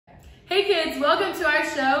Hey kids, welcome to our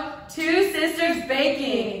show, Two Sisters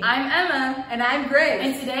Baking. I'm Emma. And I'm Grace.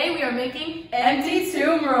 And today we are making empty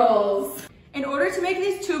tomb rolls. In order to make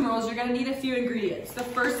these tomb rolls, you're gonna need a few ingredients. The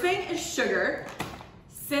first thing is sugar,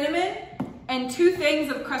 cinnamon, and 2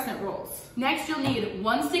 things of crescent rolls. Next, you'll need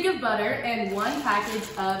 1 stick of butter and 1 package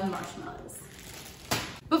of marshmallows.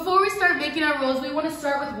 Before we start making our rolls, we want to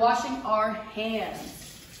start with washing our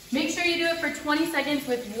hands. Make sure you do it for 20 seconds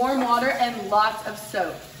with warm water and lots of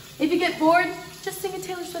soap. If you get bored, just sing a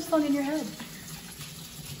Taylor Swift song in your head.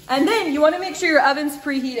 And then you want to make sure your oven's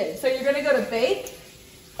preheated. So you're going to go to bake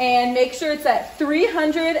and make sure it's at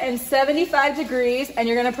 375 degrees and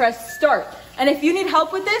you're going to press start. And if you need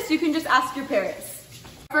help with this, you can just ask your parents.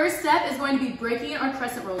 First step is going to be breaking our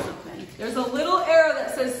crescent rolls open. There's a little arrow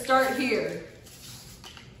that says start here.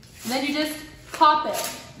 And then you just pop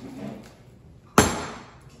it.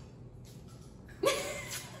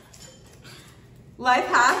 Life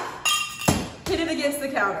hack, hit it against the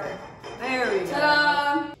counter. There we go.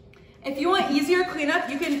 Ta-da! If you want easier cleanup,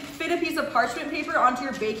 you can fit a piece of parchment paper onto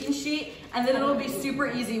your baking sheet, and then it'll be super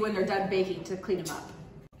easy when they're done baking to clean them up.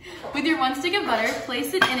 With your 1 stick of butter,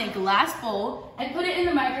 place it in a glass bowl and put it in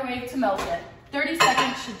the microwave to melt it. 30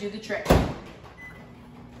 seconds should do the trick.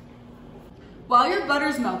 While your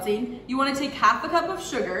butter's melting, you want to take half a cup of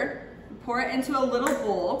sugar, pour it into a little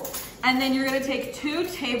bowl, and then you're going to take 2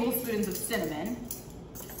 tablespoons of cinnamon,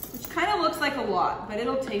 which kind of looks like a lot, but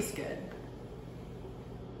it'll taste good.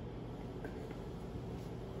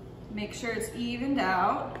 Make sure it's evened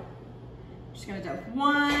out. I'm just going to dump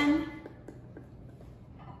 1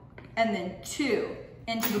 and then 2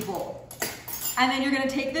 into the bowl. And then you're going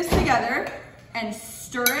to take this together and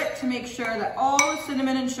stir it to make sure that all the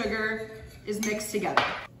cinnamon and sugar is mixed together.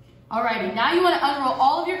 Alrighty, now you want to unroll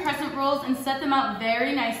all of your crescent rolls and set them out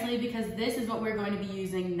very nicely because this is what we're going to be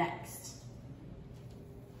using next.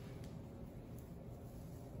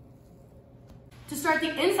 To start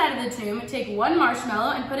the inside of the tomb, take 1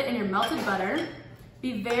 marshmallow and put it in your melted butter.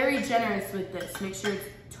 Be very generous with this. Make sure it's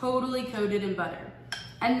totally coated in butter.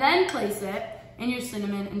 And then place it in your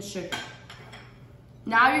cinnamon and sugar.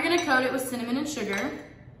 Now you're going to coat it with cinnamon and sugar.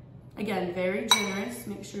 Again, very generous.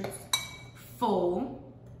 Make sure it's full.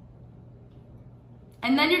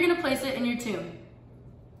 And then you're gonna place it in your tomb.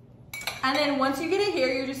 And then once you get it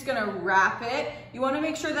here, you're just gonna wrap it. You wanna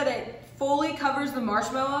make sure that it fully covers the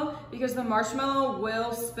marshmallow because the marshmallow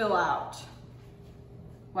will spill out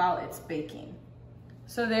while it's baking.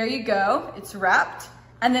 So there you go, it's wrapped,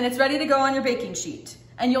 and then it's ready to go on your baking sheet.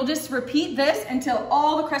 And you'll just repeat this until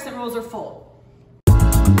all the crescent rolls are full.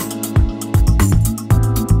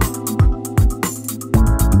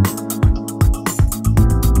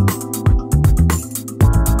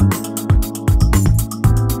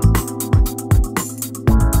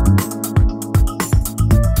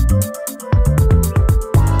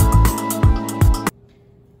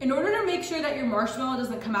 Marshmallow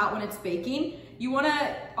doesn't come out when it's baking, you want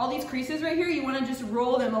to, all these creases right here, you want to just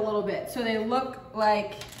roll them a little bit so they look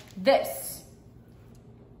like this,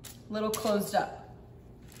 little closed up.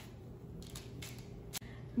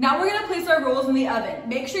 Now we're going to place our rolls in the oven.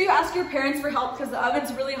 Make sure you ask your parents for help because the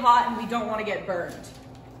oven's really hot and we don't want to get burned.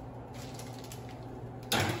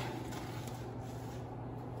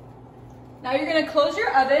 Now you're going to close your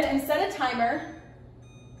oven and set a timer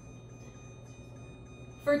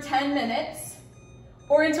for 10 minutes.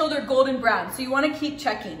 Or until they're golden brown, so you want to keep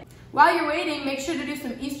checking. While you're waiting, make sure to do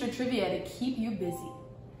some Easter trivia to keep you busy.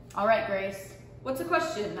 All right, Grace. What's the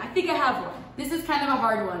question? I think I have one. This is kind of a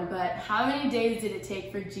hard one, but how many days did it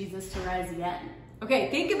take for Jesus to rise again? Okay,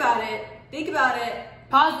 think about it. Think about it.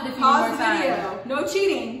 Pause it if you need more time. Pause the video. No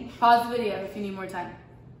cheating. Pause the video if you need more time.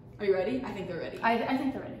 Are you ready? I think they're ready. I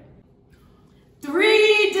think they're ready.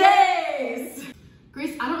 3 days!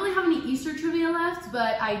 Grace, I don't really have any Easter trivia left,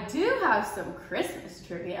 but I do have some Christmas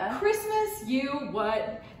trivia. Christmas, you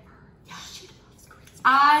whatever. Yeah, she loves Christmas.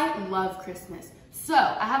 I love Christmas. So,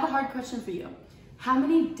 I have a hard question for you. How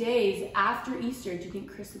many days after Easter do you think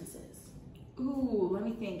Christmas is? Ooh, let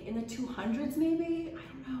me think. In the 200s maybe?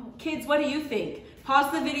 I don't know. Kids, what do you think?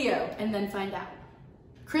 Pause the video. And then find out.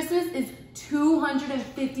 Christmas is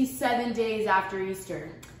 257 days after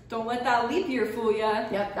Easter. Don't let that leap year fool ya.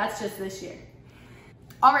 Yep, that's just this year.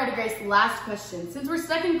 Alrighty, Grace, last question. Since we're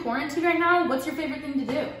stuck in quarantine right now, what's your favorite thing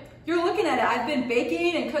to do? You're looking at it. I've been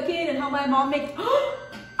baking and cooking and help my mom make...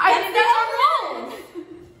 I think that's our rolls!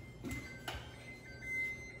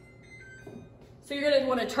 So you're gonna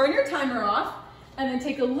wanna turn your timer off and then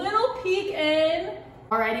take a little peek in.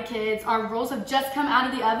 Alrighty, kids, our rolls have just come out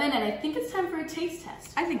of the oven and I think it's time for a taste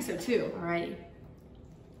test. I think so too. Alrighty.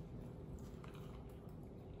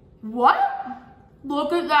 What?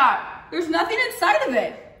 Look at that. there's nothing inside of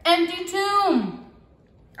it. Empty tomb.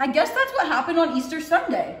 I guess that's what happened on Easter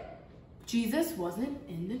Sunday. Jesus wasn't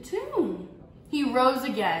in the tomb. He rose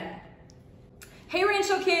again. Hey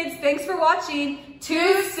Rancho kids, thanks for watching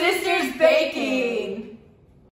Two Sisters Baking.